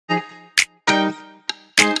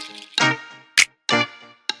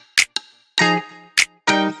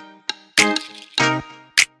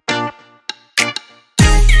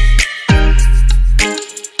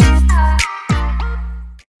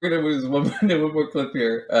gonna do one more clip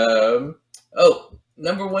here.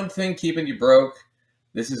 Number one thing keeping you broke.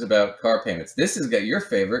 This is about car payments. This has got your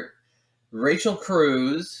favorite, Rachel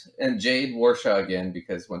Cruze and Jade Warshaw again,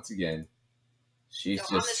 because once again, she's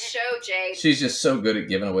on the show, Jade. She's just so good at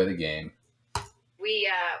giving away the game. We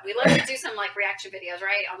love to do some like reaction videos,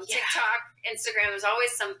 right? On TikTok, Instagram. There's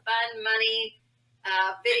always some fun money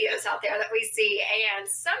videos out there that we see, and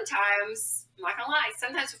sometimes, I'm not gonna lie,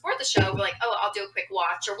 sometimes before the show, we're like, oh, I'll do a quick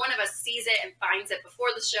watch, or one of us sees it and finds it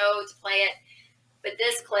before the show to play it. But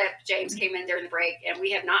this clip, James came in during the break, and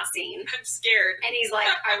we have not seen. I'm scared. And he's like,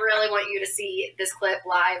 I really want you to see this clip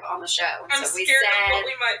live on the show. And I'm scared of what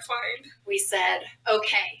we might find. We said,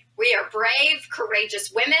 okay, we are brave,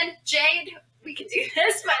 courageous women, Jade. We can do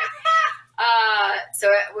this. But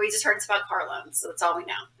so we just heard it's about car loans, so that's all we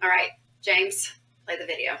know. All right, James, play the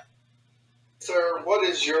video. Sir, what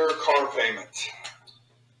is your car payment?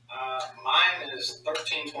 Mine is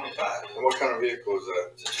 $13.25. And what kind of vehicle is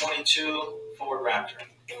that? It's a 22 Ford Raptor.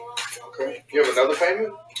 Okay. You have another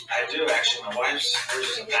payment? I do actually. My wife's hers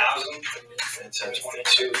is $1,000. It's a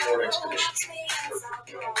 22 Ford Expedition.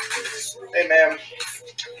 Hey, ma'am,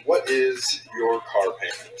 what is your car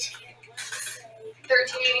payment?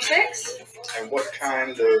 $13.86. And what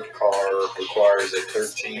kind of car requires a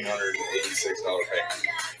 $1,386 payment? A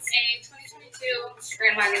 2022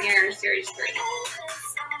 Grand Wagoneer Series 3.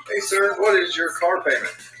 Hey, sir, what is your car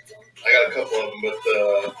payment? I got a couple of them, but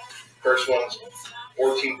the first one's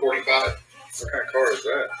 $1,445. What kind of car is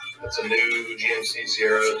that? That's a new GMC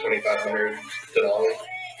Sierra 2500 Denali.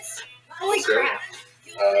 Holy crap.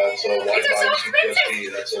 It's a white body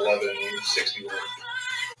GPSP. That's $1,161.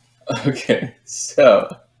 Okay, so.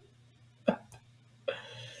 Okay,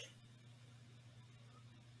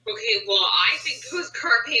 well, I think those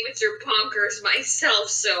car payments are bonkers myself,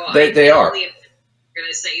 so They are. I'm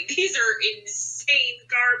gonna say these are insane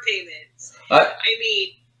car payments. I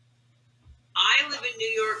mean, I live in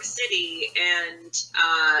New York City, and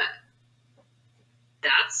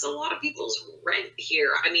that's a lot of people's rent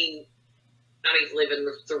here. I mean, not even live in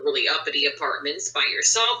the really uppity apartments by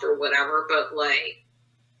yourself or whatever, but like,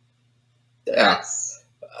 yeah.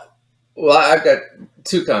 Well, I've got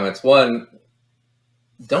two comments. One,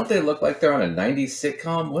 don't they look like they're on a 90s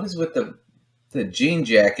sitcom? What is with the jean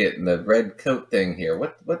jacket and the red coat thing here?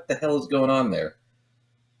 What the hell is going on there?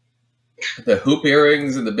 The hoop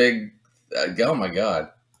earrings and the big... oh, my God. I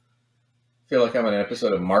feel like I'm on an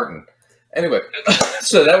episode of Martin. Anyway, okay.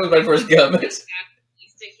 So that was my first comment.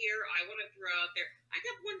 To hear, I want to throw out there, I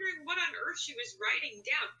kept wondering what on earth she was writing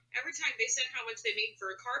down. Every time they said how much they made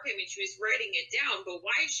for a car payment, she was writing it down, but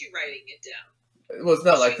why is she writing it down? Well, it's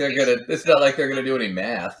not like they're gonna do any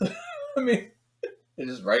math. I mean, they're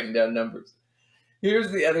just writing down numbers.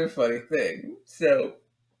 Here's the other funny thing. So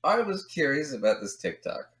I was curious about this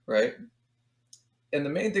TikTok, right? And the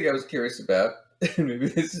main thing I was curious about, and maybe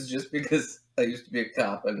this is just because I used to be a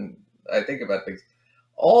cop and I think about things,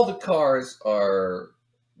 all the cars are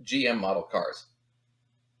GM model cars,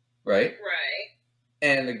 right? Right.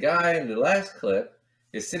 And the guy in the last clip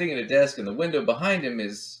is sitting at a desk and the window behind him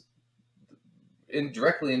is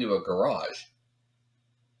directly into a garage.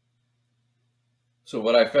 So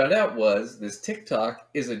what I found out was this TikTok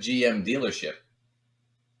is a GM dealership.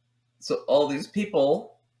 So all these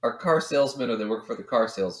people are car salesmen or they work for the car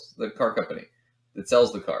company that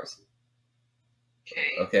sells the cars.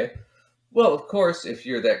 Okay. Well, of course, if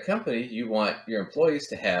you're that company, you want your employees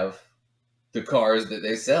to have the cars that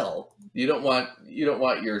they sell. You don't want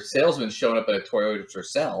your salesman showing up at a Toyota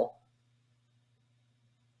Tercel.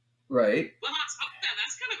 Right? Well, that's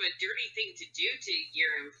kind of a dirty thing to do to your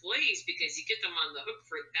employees because you get them on the hook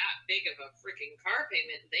for that big of a freaking car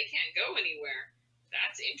payment and they can't go anywhere.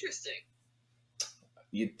 That's interesting.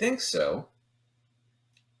 You'd think so,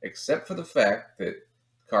 except for the fact that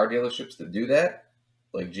car dealerships that do that,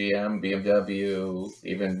 like GM, BMW,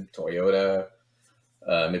 even Toyota,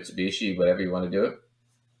 Mitsubishi, whatever you want to do it,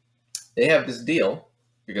 they have this deal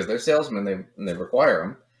because they're salesmen, they require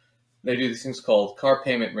them. They do these things called car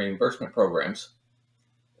payment reimbursement programs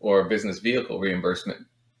or business vehicle reimbursement.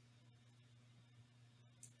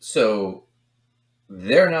 So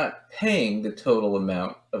they're not paying the total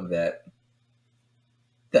amount of that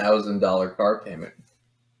 $1,000 car payment.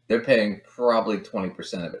 They're paying probably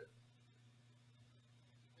 20% of it,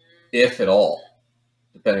 if at all,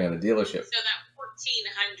 depending on the dealership. So that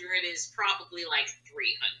 $1,400 is probably like $300.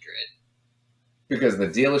 Because the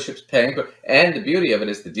dealership's paying, and the beauty of it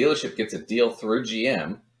is the dealership gets a deal through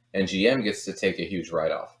GM, and GM gets to take a huge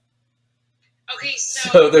write-off. Okay,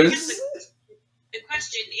 so there's the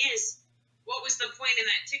question is, what was the point in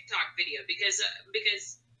that TikTok video? Because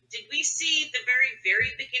did we see the very,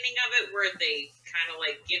 very beginning of it where they kind of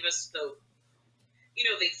like give us the,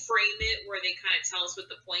 they frame it where they kind of tell us what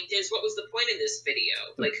the point is? What was the point of this video?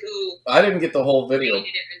 Like who? I didn't get the whole video.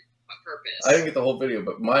 Created it and what purpose? I didn't get the whole video,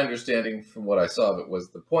 but my understanding from what I saw of it was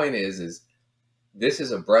the point is this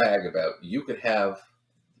is a brag about you could have,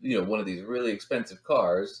 one of these really expensive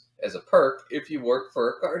cars as a perk if you work for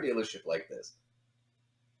a car dealership like this.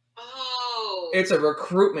 Oh. It's a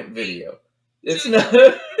recruitment video. It's So not.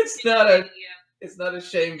 the It's not a. video, It's not a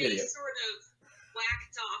shame they video. sort of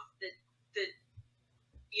whacked off the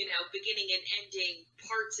beginning and ending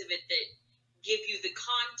parts of it that give you the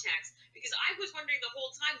context. Because I was wondering the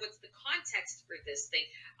whole time, what's the context for this thing?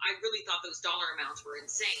 I really thought those dollar amounts were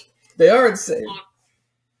insane. They are insane. But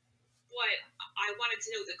I wanted to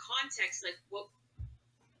know the context, like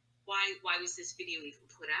why was this video even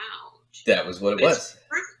put out? That was what it But was. it's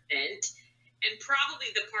recruitment, and probably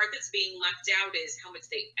the part that's being left out is how much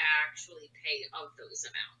they actually pay of those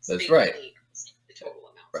amounts. That's They right. really say the total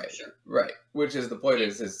amount. Right. For sure. Right. Which is the point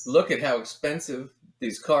is look at how expensive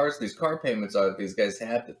these car payments are that these guys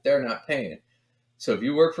have that they're not paying. So if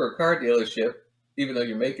you work for a car dealership, even though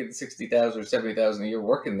you're making $60,000 or $70,000 a year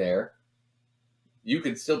working there, you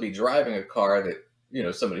could still be driving a car that,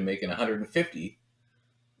 somebody making $150,000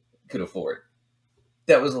 could afford.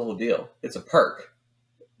 That was the whole deal. It's a perk.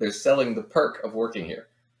 They're selling the perk of working here.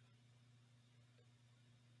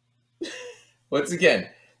 Once again,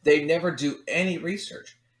 they never do any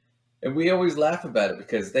research. And we always laugh about it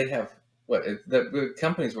because they have, the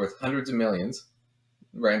company's worth hundreds of millions,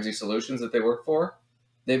 Ramsey Solutions that they work for.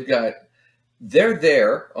 They're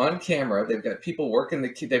there on camera. They've got people working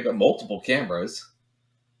they've got multiple cameras,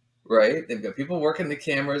 right? They've got people working the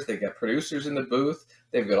cameras. They've got producers in the booth.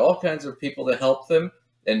 They've got all kinds of people to help them.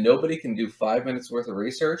 And nobody can do 5 minutes worth of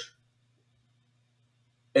research.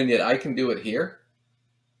 And yet I can do it here.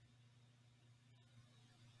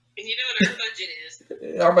 And you know what our budget is?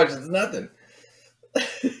 Our budget's nothing.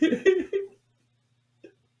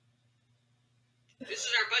 This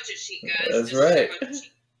is our budget sheet, guys. That's This is right. our budget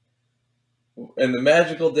sheet. In the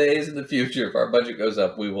magical days in the future, if our budget goes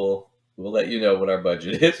up, we'll let you know what our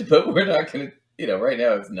budget is. But we're not going to, right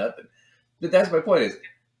now it's nothing. But that's my point is,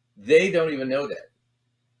 they don't even know that.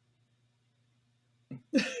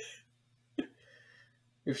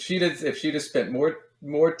 If she'd have spent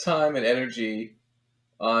more time and energy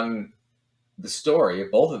on the story,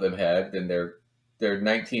 if both of them had, than their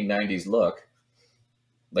 1990s look,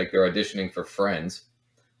 like they're auditioning for Friends.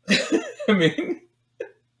 I mean,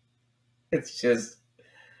 it's just.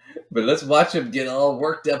 But let's watch them get all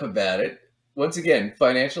worked up about it. Once again,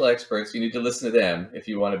 financial experts, you need to listen to them if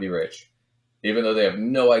you want to be rich, even though they have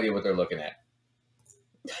no idea what they're looking at.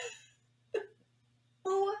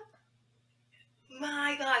 Oh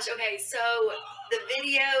my gosh. Okay, so the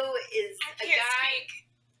video is a guy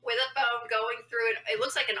with a phone going through it. It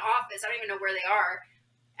looks like an office. I don't even know where they are.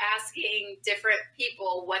 Asking different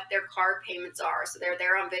people what their car payments are. So they're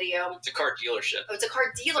there on video. It's a car dealership. Oh, it's a car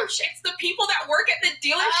dealership. It's the people that work at the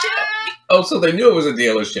dealership. Oh, so they knew it was a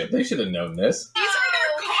dealership. They should have known this. These are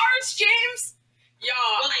their cars, James.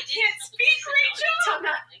 Y'all, Well, I can't speak, Rachel. Talking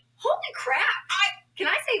about, holy crap! Can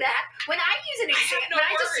I say that? When I use an I have example, no when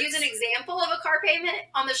I just words. use an example of a car payment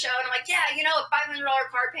on the show, and I'm like, yeah, a $500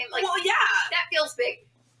 car payment, like Well, yeah. that feels big.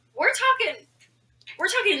 We're talking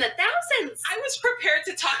in the thousands. I was prepared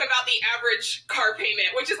to talk about the average car payment,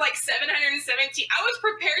 which is like $717. I was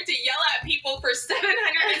prepared to yell at people for $717.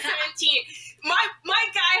 My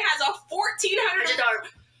guy has a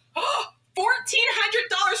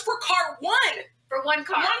 $1,400 for car one. For one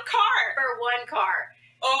car. One car. For one car.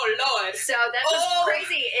 Oh Lord. So that's what's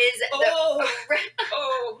crazy is I'm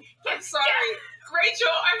sorry.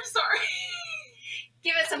 Rachel, I'm sorry.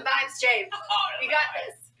 give us some vibes, Jane. Oh, You got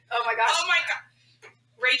this. Oh my gosh. Oh my God.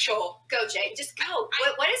 Rachel. Go, Jane. Just go.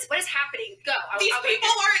 What is happening? Go. These people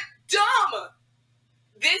are dumb.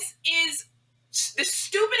 This is the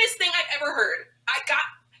stupidest thing I've ever heard.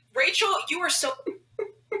 Rachel, you are so...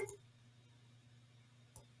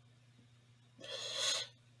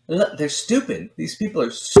 Look, they're stupid. These people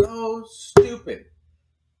are so stupid.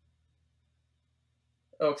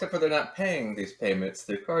 Oh, except for they're not paying these payments.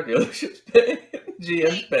 The car dealership's paying.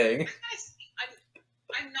 GM's paying.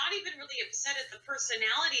 I'm not even really upset at the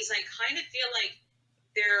personalities. I kind of feel like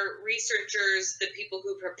their researchers, the people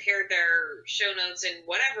who prepared their show notes and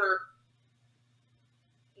whatever,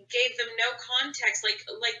 gave them no context. Like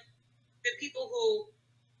the people who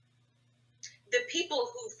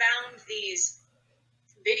found these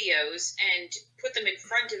videos and put them in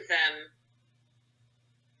front of them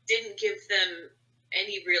didn't give them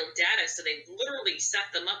any real data, so they literally set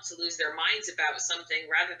them up to lose their minds about something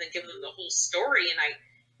rather than give them the whole story. And I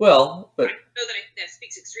Well, I but know that that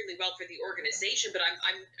speaks extremely well for the organization, but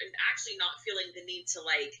I'm actually not feeling the need to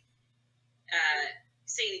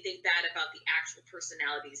say anything bad about the actual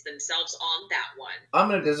personalities themselves on that one. I'm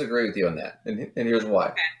going to disagree with you on that, and here's why.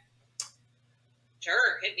 Okay.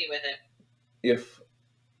 Sure, hit me with it.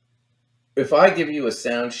 If I give you a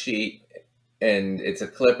sound sheet and it's a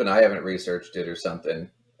clip and I haven't researched it or something,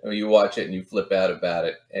 or you watch it and you flip out about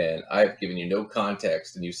it, and I've given you no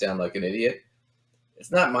context and you sound like an idiot,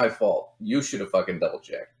 it's not my fault. You should have fucking double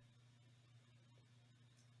checked.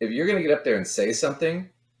 If you're going to get up there and say something,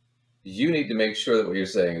 you need to make sure that what you're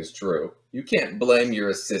saying is true. You can't blame your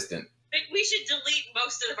assistant. I think we should delete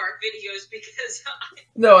most of our videos because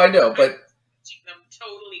No, I know, but I'm watching them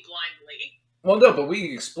totally blindly. well, no, but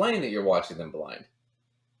we explain that you're watching them blind.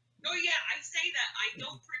 Oh yeah, I say that. I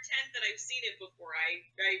don't pretend that I've seen it before. I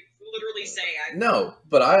literally say I. No,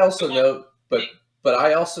 but I also know, but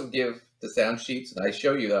I also give the sound sheets and I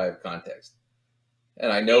show you that I have context,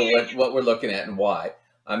 and I know what we're looking at and why.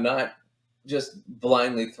 I'm not just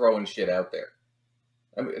blindly throwing shit out there.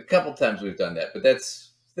 I mean, a couple times we've done that, but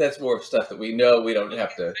that's more of stuff that we know we don't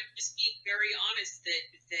have to. I'm just being very honest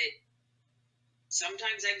that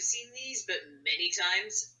sometimes I've seen these, but many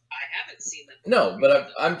times I haven't seen them. No,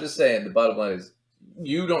 but I'm just saying the bottom line is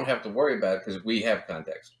you don't have to worry about it because we have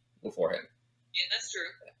context beforehand. Yeah, that's true.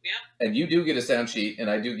 Yeah. And you do get a sound sheet, and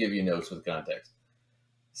I do give you notes with context.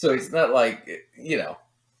 So it's not like,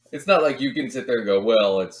 it's not like you can sit there and go,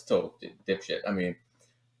 well, it's total dipshit. I mean,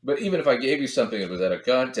 but even if I gave you something that was out of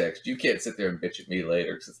context, you can't sit there and bitch at me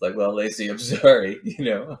later because it's like, well, Lacey, I'm sorry.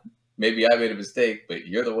 Maybe I made a mistake, but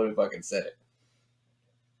you're the one who fucking said it.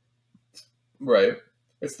 Right.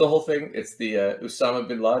 It's the whole thing. It's the Osama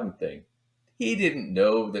bin Laden thing. He didn't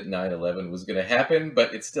know that 9/11 was going to happen,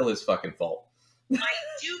 but it's still his fucking fault. I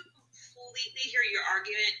do completely hear your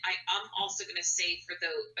argument. I'm also going to say for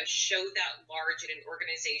a show that large and an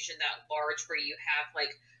organization that large where you have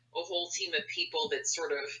like a whole team of people that's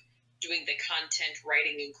sort of doing the content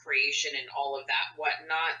writing and creation and all of that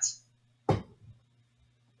whatnot.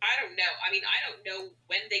 I don't know. I mean, I don't know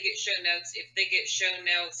when they get show notes, if they get show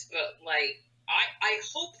notes, but like, I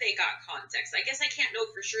hope they got context. I guess I can't know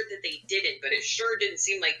for sure that they didn't, but it sure didn't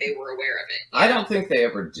seem like they were aware of it. I don't think they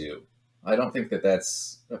ever do. I don't think that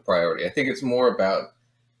that's a priority. I think it's more about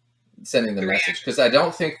sending the message because I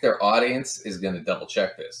don't think their audience is going to double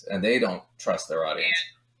check this, and they don't trust their audience.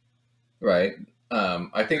 Yeah. Right?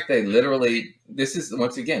 I think they literally, this is,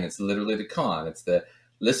 once again, it's literally the con. It's the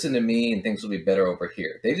listen to me and things will be better over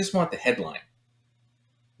here. They just want the headline.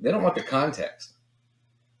 They don't want the context.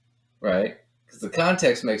 Right? Because the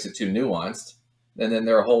context makes it too nuanced, and then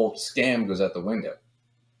their whole scam goes out the window.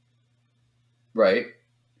 Right?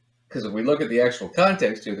 Because if we look at the actual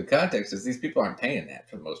context here, the context is these people aren't paying that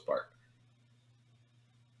for the most part.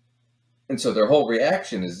 And so their whole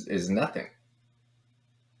reaction is nothing.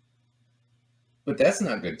 But that's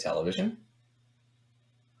not good television.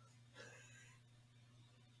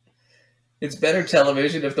 It's better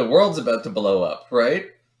television if the world's about to blow up, right?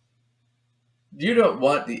 You don't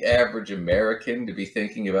want the average American to be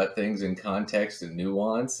thinking about things in context and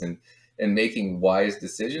nuance and making wise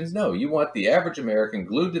decisions. No, you want the average American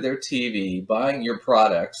glued to their TV, buying your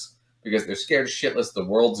products because they're scared shitless the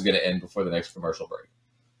world's going to end before the next commercial break.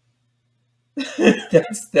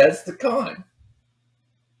 That's the con.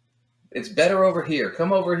 It's better over here.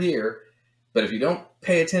 Come over here. But if you don't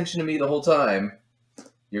pay attention to me the whole time,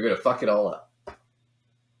 you're going to fuck it all up.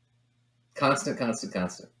 Constant,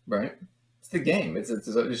 right? It's the game. It's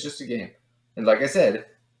just a game. And like I said,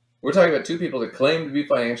 we're talking about two people that claim to be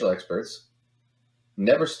financial experts,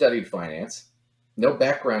 never studied finance, no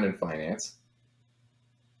background in finance,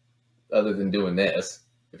 other than doing this,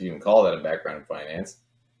 if you can call that a background in finance,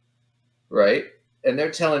 right? And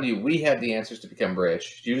they're telling you, we have the answers to become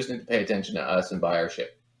rich. You just need to pay attention to us and buy our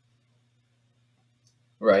shit.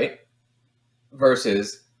 Right?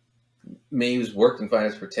 Versus me, who's worked in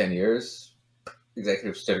finance for 10 years,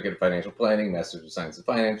 executive certificate of financial planning, master's of science in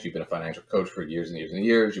finance. You've been a financial coach for years and years and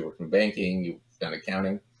years. You worked in banking. You've done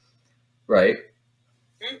accounting. Right?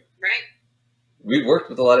 Right. We've worked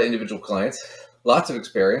with a lot of individual clients. Lots of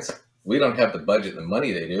experience. We don't have the budget and the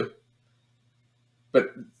money they do.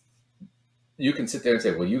 But you can sit there and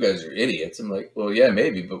say, well, you guys are idiots. I'm like, well, yeah,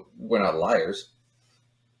 maybe, but we're not liars.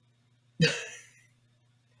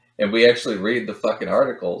 And we actually read the fucking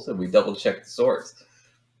articles and we double check the source.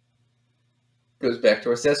 Goes back to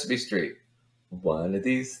our Sesame Street. One of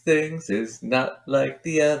these things is not like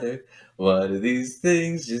the other. One of these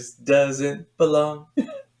things just doesn't belong.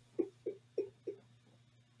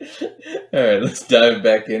 right, let's dive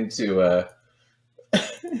back into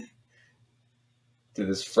to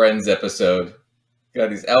this Friends episode.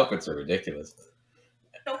 God, these outfits are ridiculous.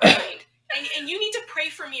 So kind. And you need to pray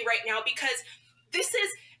for me right now because this is,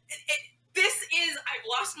 I've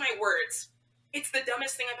lost my words. It's the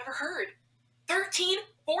dumbest thing I've ever heard. 13,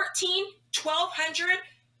 14, 1,200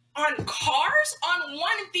 on cars, on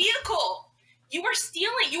one vehicle. You are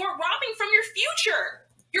stealing. You are robbing from your future.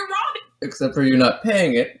 You're robbing. Except for you're not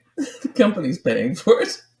paying it. The company's paying for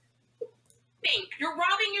it. You're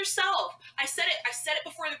robbing yourself. I said it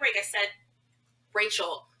before the break. I said,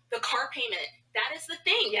 Rachel, the car payment, that is the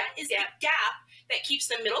thing. That is the gap that keeps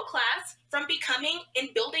the middle class from becoming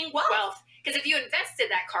and building wealth. Because if you invested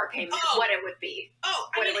that car payment, what it would be.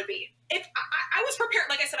 It would be. If I was prepared,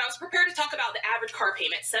 like I said, I was prepared to talk about the average car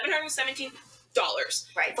payment, $717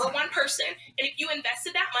 for one person. And if you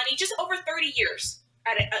invested that money just over 30 years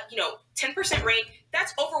at a 10% rate,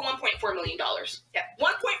 that's over $1.4 million. Yeah,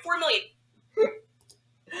 $1.4 million.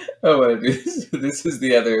 Oh, this is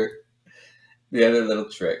the other little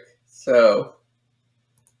trick. So,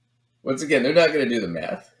 once again, they're not going to do the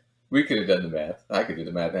math. We could have done the math. I could do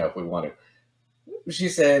the math now if we wanted. She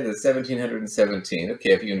said that 1,717.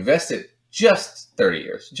 Okay, if you invest it just 30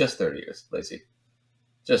 years, Lacey.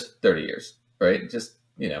 Just 30 years, right? Just,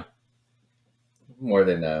 more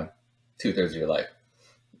than 2/3 of your life.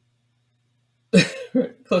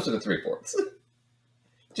 Closer to 3/4.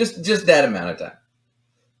 Just that amount of time.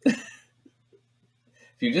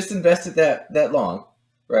 If you just invested that long,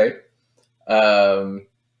 right? Then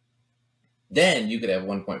you could have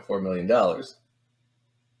 $1.4 million.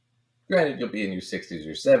 Granted, you'll be in your 60s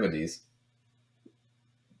or 70s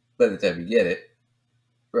by the time you get it,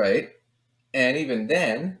 right? And even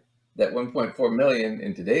then, that 1.4 million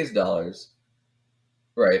in today's dollars,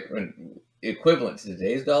 right, when equivalent to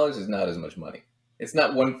today's dollars, is not as much money. It's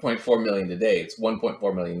not 1.4 million today. It's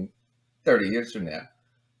 1.4 million 30 years from now,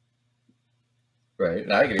 right?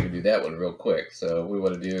 And I can even do that one real quick. So we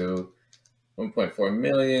want to do 1.4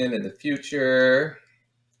 million in the future.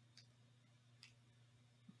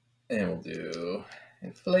 And we'll do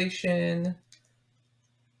inflation.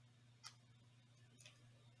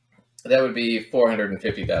 That would be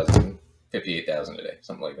 450,000, 58,000 a day,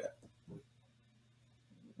 something like that.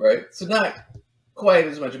 Right? So not quite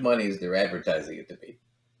as much money as they're advertising it to be.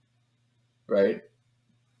 Right?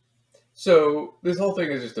 So this whole thing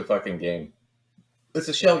is just a fucking game. It's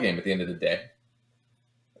a shell game at the end of the day.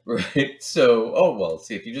 Right? So,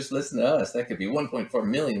 see, if you just listen to us, that could be $1.4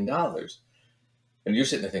 million. And you're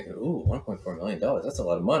sitting there thinking, ooh, $1.4 million, that's a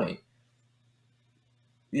lot of money.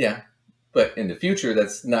 Yeah. But in the future,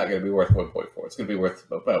 that's not going to be worth 1.4. It's going to be worth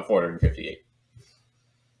about 458.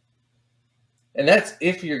 And that's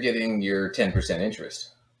if you're getting your 10%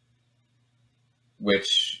 interest.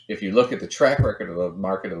 Which, if you look at the track record of the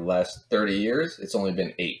market of the last 30 years, it's only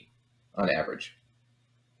been 8 on average.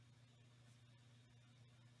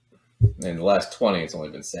 In the last 20, it's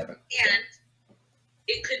only been 7. And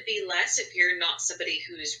it could be less if you're not somebody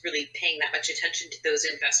who's really paying that much attention to those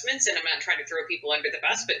investments. And I'm not trying to throw people under the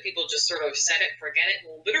bus, but people just sort of set it, forget it,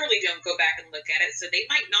 and literally don't go back and look at it. So they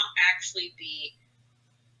might not actually be,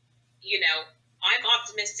 I'm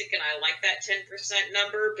optimistic and I like that 10%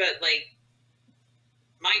 number, but like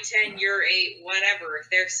my 10, your 8, whatever, if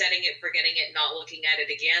they're setting it, forgetting it, not looking at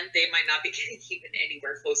it again, they might not be getting even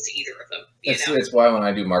anywhere close to either of them. It's why when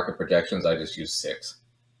I do market projections, I just use 6.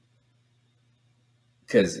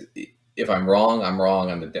 Because if I'm wrong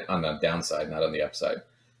on the downside, not on the upside.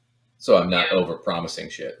 So I'm not over promising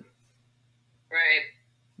shit. Right.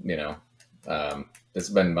 That's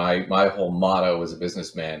been my whole motto as a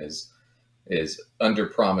businessman is under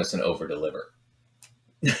promise and over deliver.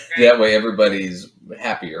 Right. That way everybody's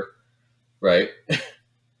happier, right?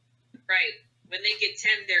 Right. When they get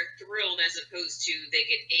 10, they're thrilled, as opposed to they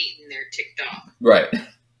get 8 and they're ticked off. Right.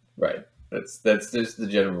 That's just the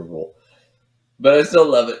general rule. But I still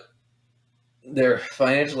love it. They're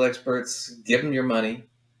financial experts. Give them your money.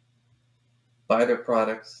 Buy their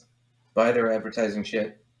products. Buy their advertising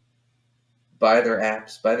shit. Buy their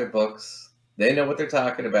apps. Buy their books. They know what they're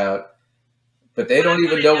talking about, but they don't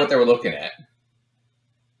even know what they were looking at.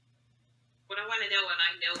 What I want to know, and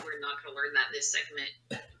I know we're not going to learn that in this segment,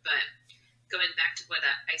 but going back to what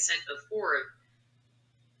I said before,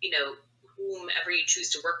 whomever you choose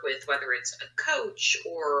to work with, whether it's a coach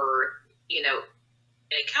or an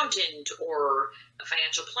accountant or a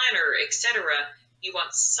financial planner, etc., you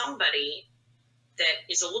want somebody that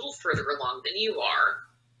is a little further along than you are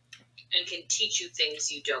and can teach you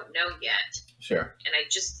things you don't know yet. Sure. And I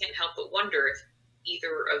just can't help but wonder if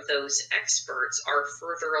either of those experts are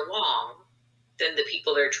further along than the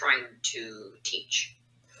people they're trying to teach.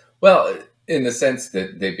 Well, in the sense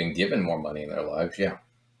that they've been given more money in their lives, yeah.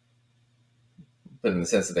 But in the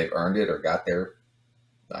sense that they've earned it or got there,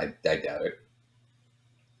 I doubt it.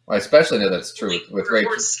 I especially know that's true with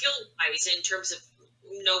Rachel. Or skill-wise, in terms of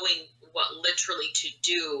knowing what literally to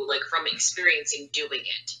do, like from experiencing doing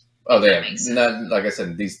it. Oh, they have none. Like I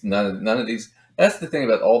said, none of these. That's the thing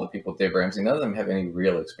about all the people with Dave Ramsey. None of them have any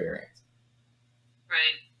real experience.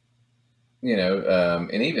 Right. You know,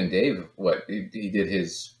 and even Dave, he did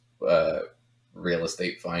his real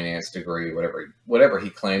estate finance degree, whatever he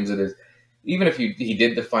claims it is. Even if he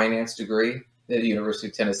did the finance degree at the University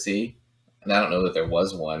of Tennessee, and I don't know that there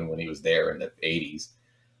was one when he was there in the 80s,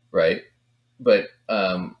 right? But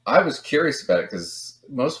I was curious about it because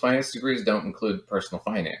most finance degrees don't include personal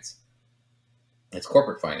finance. It's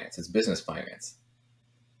corporate finance. It's business finance,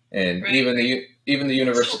 and right, even the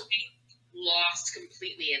university so lost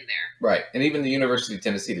completely in there. Right, and even the University of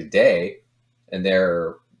Tennessee today, and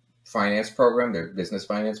their finance program, their business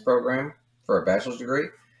finance program for a bachelor's degree,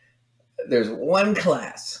 there's one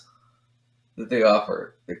class that they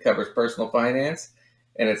offer that covers personal finance,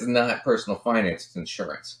 and it's not personal finance; it's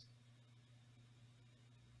insurance.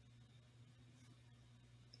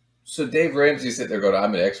 So Dave Ramsey sitting there going,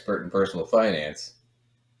 I'm an expert in personal finance.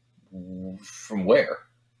 From where?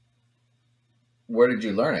 Where did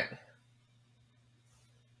you learn it?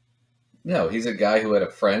 No, he's a guy who had a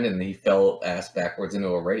friend and he fell ass backwards into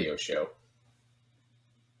a radio show.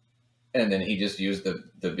 And then he just used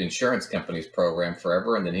the insurance company's program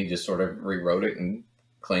forever, and then he just sort of rewrote it and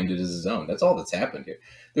claimed it as his own. That's all that's happened here.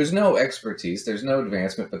 There's no expertise. There's no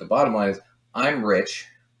advancement. But the bottom line is, I'm rich,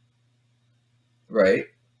 right?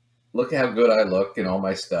 Look how good I look and all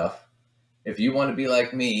my stuff. If you want to be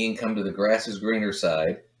like me and come to the grass is greener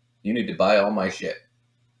side, you need to buy all my shit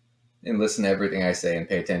and listen to everything I say and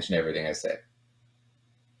pay attention to everything I say.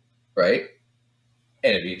 Right?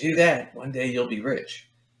 And if you do that, one day you'll be rich.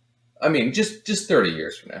 I mean, just 30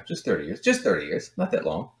 years from now. Just 30 years. Just 30 years. Not that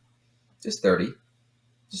long. Just 30.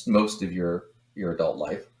 Just most of your adult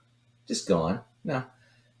life. Just gone. No.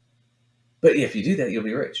 But if you do that, you'll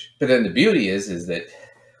be rich. But then the beauty is that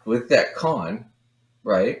with that con,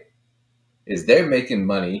 right, is they're making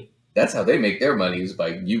money. That's how they make their money, is by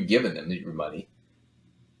you giving them your money.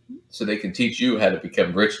 So they can teach you how to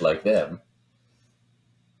become rich like them.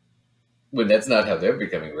 When that's not how they're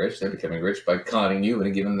becoming rich. They're becoming rich by conning you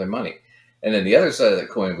and giving them their money. And then the other side of that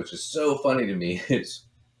coin, which is so funny to me, is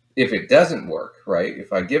if it doesn't work, right?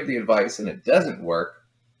 If I give the advice and it doesn't work,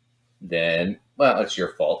 then, well, it's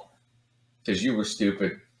your fault. Because you were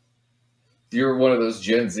stupid. You were one of those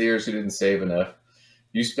Gen Zers who didn't save enough.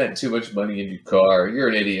 You spent too much money in your car. You're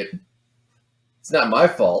an idiot. It's not my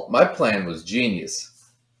fault. My plan was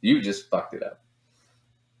genius. You just fucked it up.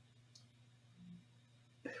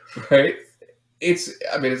 Right?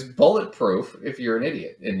 It's bulletproof if you're an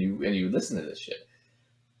idiot and you listen to this shit.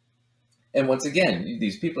 And once again,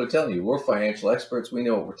 these people are telling you, we're financial experts. We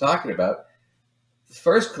know what we're talking about. The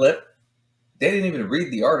first clip, they didn't even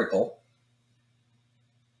read the article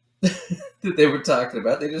that they were talking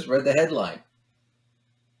about. They just read the headline.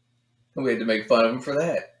 And we had to make fun of them for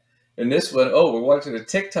that. And this one, we're watching a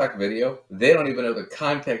TikTok video. They don't even know the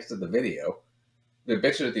context of the video. They're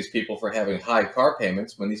bitching at these people for having high car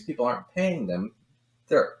payments when these people aren't paying them.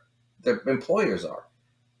 Their employers are.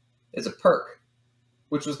 It's a perk,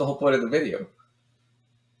 which was the whole point of the video.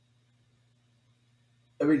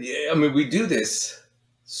 I mean, we do this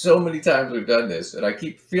so many times. We've done this, and I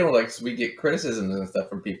keep feeling like we get criticisms and stuff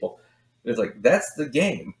from people. It's like, that's the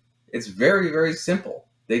game. It's very, very simple.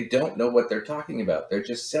 They don't know what they're talking about. They're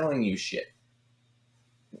just selling you shit.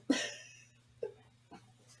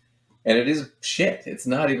 And it is shit. It's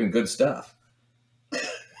not even good stuff.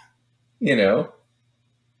 You know?